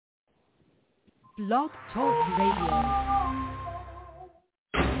Blog Talk Radio.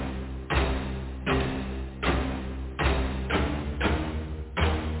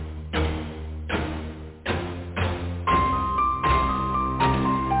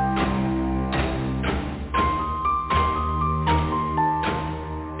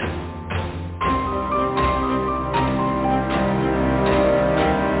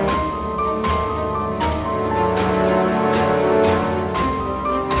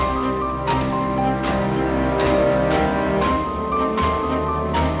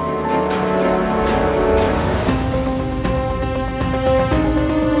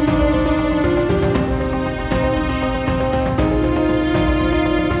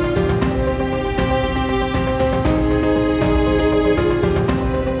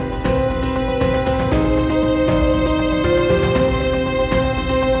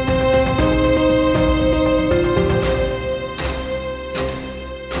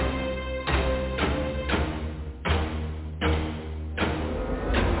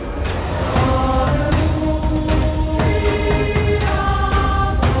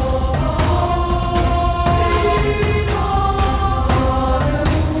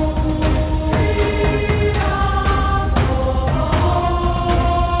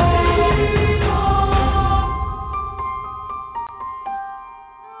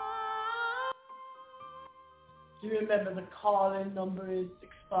 Call-in number is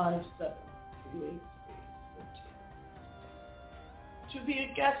 657-383-13. To be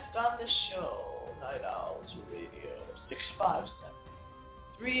a guest on the show, Night Owls Radio,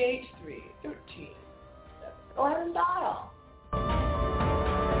 657-383-13. Go ahead and dial.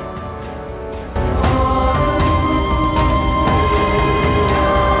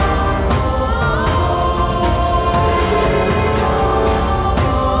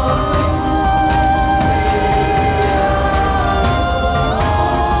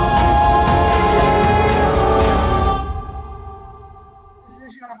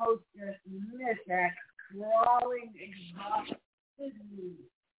 Crawling exhausted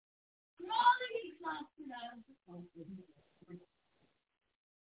out of the focus.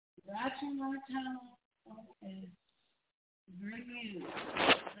 Watching our channel and bring you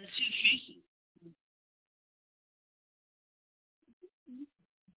the two faces.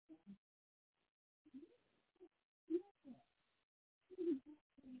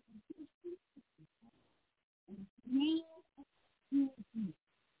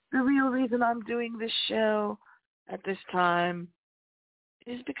 The real reason I'm doing this show at this time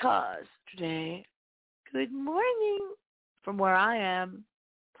is because today, good morning from where I am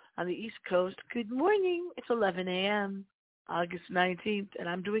on the East Coast. Good morning. It's 11 a.m., August 19th, and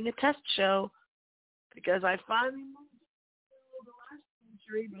I'm doing a test show because I finally moved to the last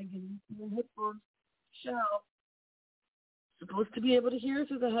century by getting the headphones show. Supposed to be able to hear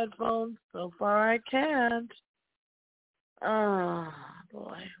through the headphones. So far I can't. Oh,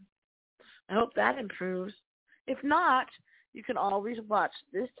 boy. I hope that improves. If not, you can always watch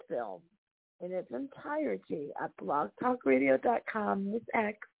this film in its entirety at blogtalkradio.com with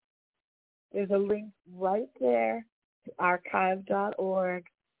X. There's a link right there to archive.org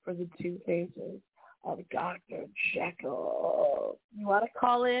for the two faces of Dr. Jekyll. You want to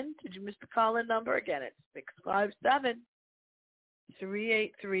call in? Did you miss the call-in number? Again, it's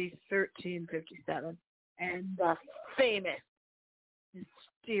 657-383-1357. And the famous,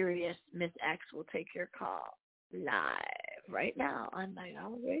 mysterious Miss X will take your call live right now on Night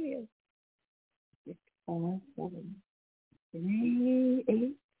Owl Radio.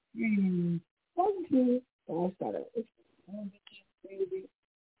 657-383-1257.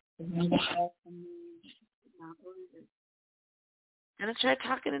 Gonna try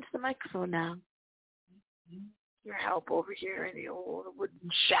talking into the microphone now. Your help over here in the old wooden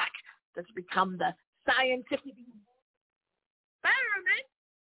shack that's become the scientific experiment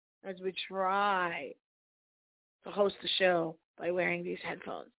as we try to host the show by wearing these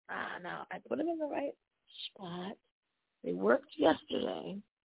headphones. No, I put them in the right spot. They worked yesterday.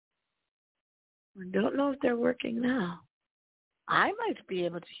 I don't know if they're working now. I might be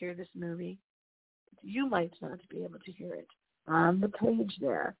able to hear this movie, but you might not be able to hear it on the page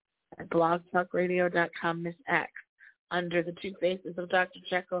there at blogtalkradio.com, Miss X, under the two faces of Dr.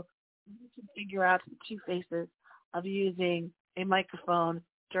 Jekyll. You can figure out the two faces of using a microphone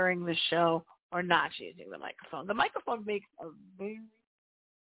during the show or not using the microphone. The microphone makes a very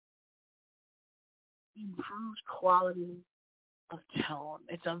improved quality of tone.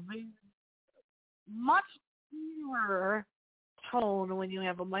 It's a very much clearer tone when you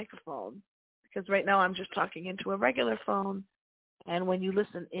have a microphone, because right now I'm just talking into a regular phone, and when you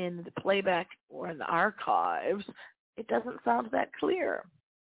listen in the playback or in the archives, it doesn't sound that clear.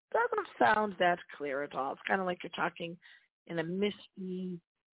 doesn't sound that clear at all. It's kind of like you're talking in a misty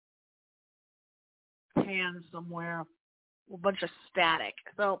pan somewhere, a bunch of static.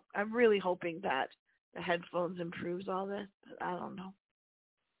 So I'm really hoping that the headphones improves all this, but I don't know.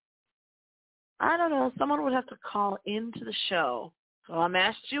 Someone would have to call into the show. So I'm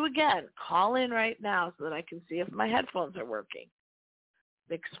asked you again, call in right now so that I can see if my headphones are working.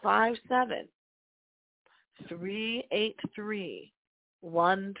 657-383-1357.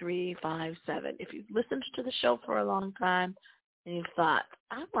 If you've listened to the show for a long time and you've thought,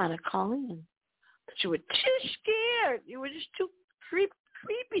 I want to call in, but you were too scared. You were just too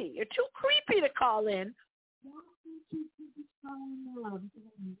creepy. You're too creepy to call in.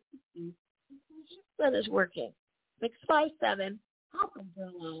 That is working. 657. Help them go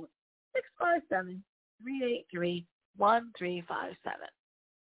out. 657-383-1357.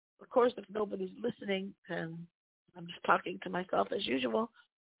 Of course, if nobody's listening, then I'm just talking to myself as usual.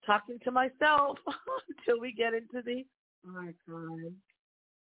 Talking to myself until we get into the archive.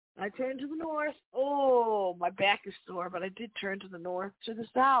 I turned to the north. Oh, my back is sore, but I did turn to the north, to the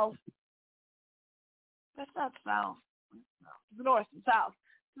south. That's not south. To the north and south.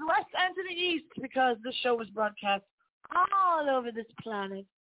 To the west and to the east, because this show was broadcast all over this planet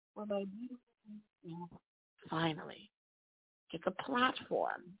where my beautiful finally gets a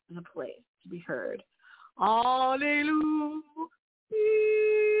platform and a place to be heard. Alleluia.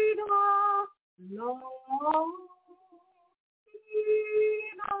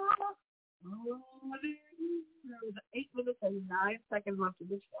 There's 8 minutes and 9 seconds left of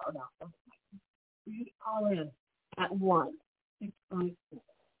this show now. You call in at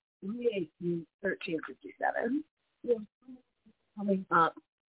 1-656-383-1357. Coming up,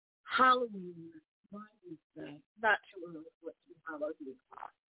 Halloween, Wednesday, not too early for it to be Halloween.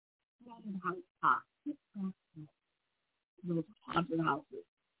 Those haunted houses.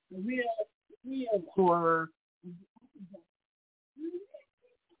 The real horror.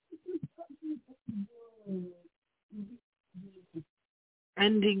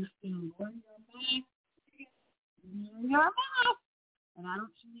 Ending soon. Wear your mask. And I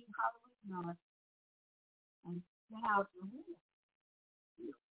don't mean Halloween mask. And get out your window.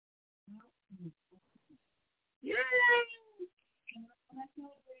 Yay!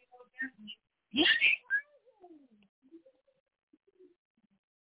 Yay!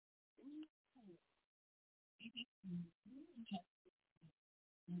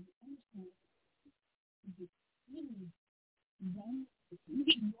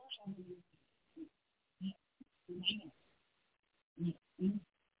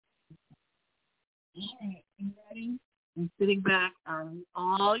 Alright, you ready? I'm sitting back on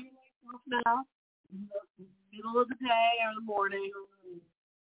all your lights off now. In the middle of the day or the morning.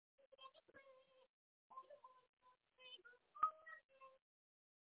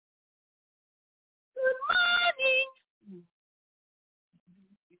 Good morning.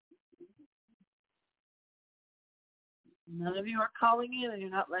 None of you are calling in and you're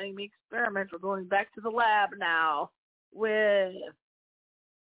not letting me experiment. We're going back to the lab now with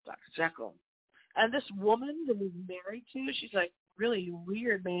Dr. Jekyll. And this woman that he's married to, she's like really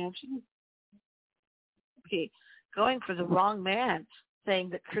weird, man. She's going for the wrong man, saying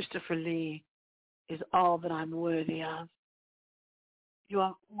that Christopher Lee is all that I'm worthy of. You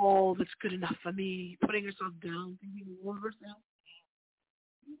are all that's good enough for me. Putting herself down, thinking more of herself.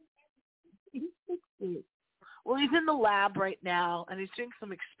 Well, he's in the lab right now, and he's doing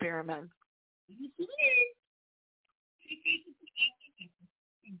some experiments.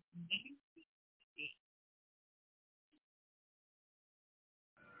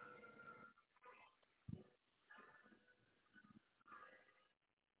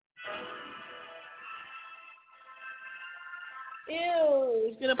 Ew,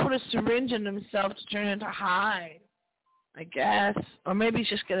 he's going to put a syringe in himself to turn into Hyde, I guess. Or maybe he's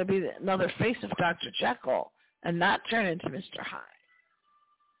just going to be another face of Dr. Jekyll and not turn into Mr. Hyde.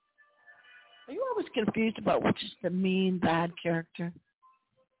 Are you always confused about which is the mean, bad character?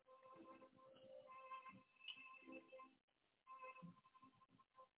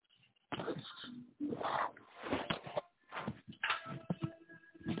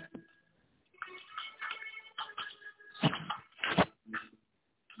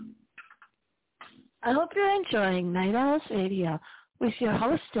 I hope you're enjoying Night Owls Radio with your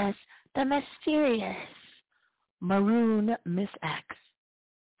hostess, the mysterious Maroon Miss X.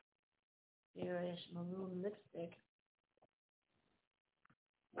 Serious maroon lipstick.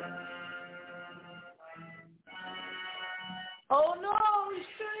 Oh no, he's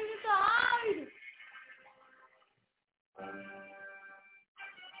turning into Hyde!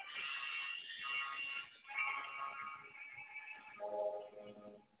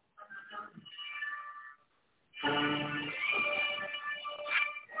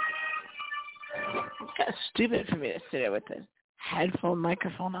 stupid for me to sit here with this headphone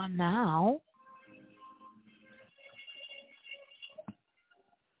microphone on now.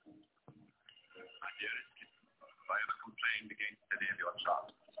 I ever complained against any of your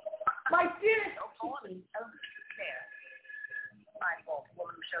child. My dearest Tony. Oh, there. My fault. A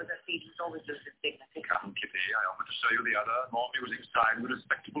woman who shows her feelings always loses dignity. Come, Kitty, I offered to show you the other. Normally was inside with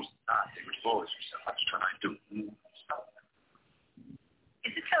respectable society, which bores you so much when I do. Stop.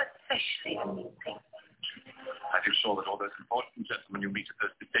 Is it so especially a new thing? I feel sure that all those important gentlemen you meet at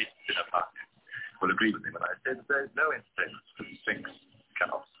those debate dinner parties will agree with me when I say that there is no entertainment for the Sphinx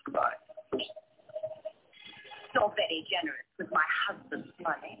cannot survive. You're very generous with my husband's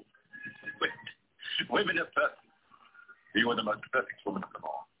money. Wait. Women are perfect. You are the most perfect woman of them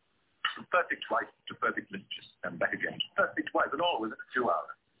all. From perfect wife to perfect mistress, and back again. Perfect wife, and all within a few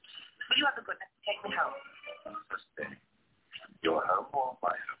hours. Will you have the goodness to take me home? First day. Your home or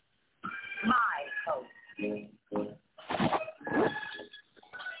my home? My home.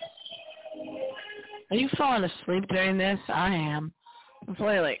 Are you falling asleep during this? I am. It's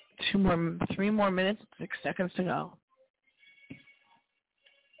only like 3 more minutes, 6 seconds to go. Seems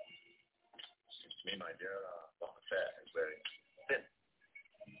to me, my dear, our love affair is wearing thin.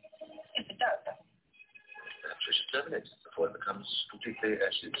 Yes, it does. Perhaps we should terminate it before it becomes completely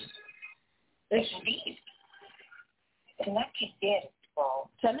ashes. Yes, indeed. But in that case, dear, for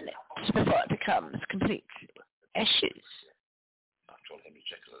Terminate before it becomes complete ashes. After all, Henry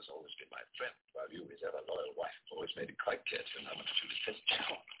Jekyll has always been my friend, while you, his ever loyal wife, have always made it quite clear to him how much you detest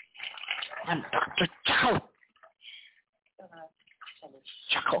Jekyll. I'm Dr. Jekyll.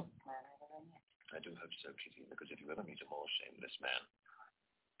 Jekyll. I do hope so, Kitty, because if you ever meet a more shameless man,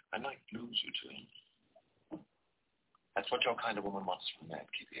 I might lose you to him. That's what your kind of woman wants from a man,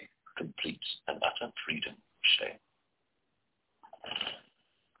 Kitty. Complete and utter freedom of shame.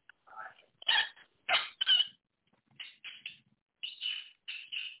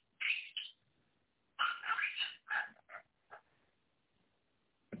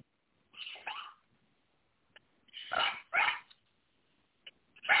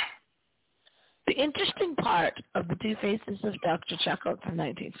 The interesting part of the Two Faces of Dr. Jekyll, the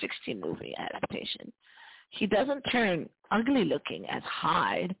 1960 movie adaptation, he doesn't turn ugly looking as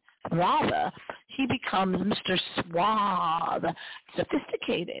Hyde. Rather, he becomes Mr. Suave,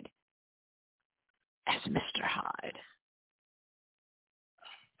 sophisticated as Mr. Hyde.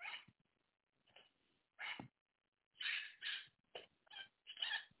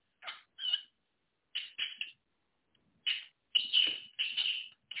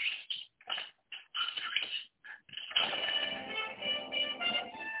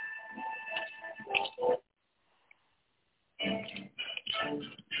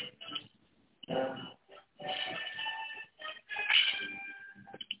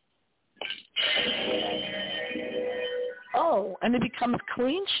 Oh, and he becomes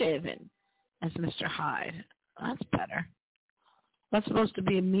clean-shaven as Mr. Hyde. That's better. That's supposed to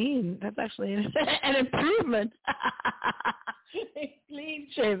be mean. That's actually an improvement.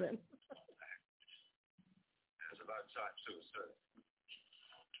 Clean-shaven. It's about time, too, sir.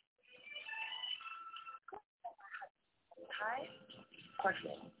 Hi.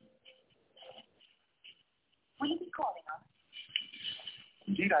 Question. Will you be calling us?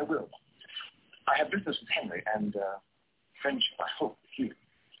 Indeed, I will. I have business with Henry and friendship, I hope, with you.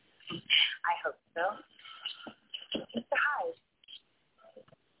 I hope so. Mr. Hyde,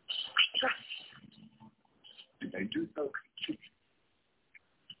 I trust you. They do so completely.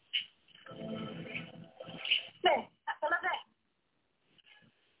 There, that's all of that.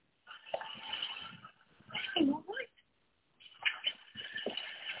 I'm all right.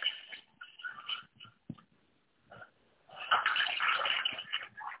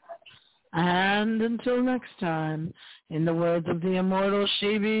 And until next time, in the words of the immortal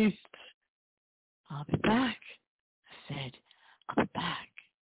she-beast, I'll be back. I said, I'll be back.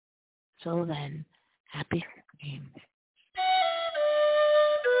 So then, happy dreams.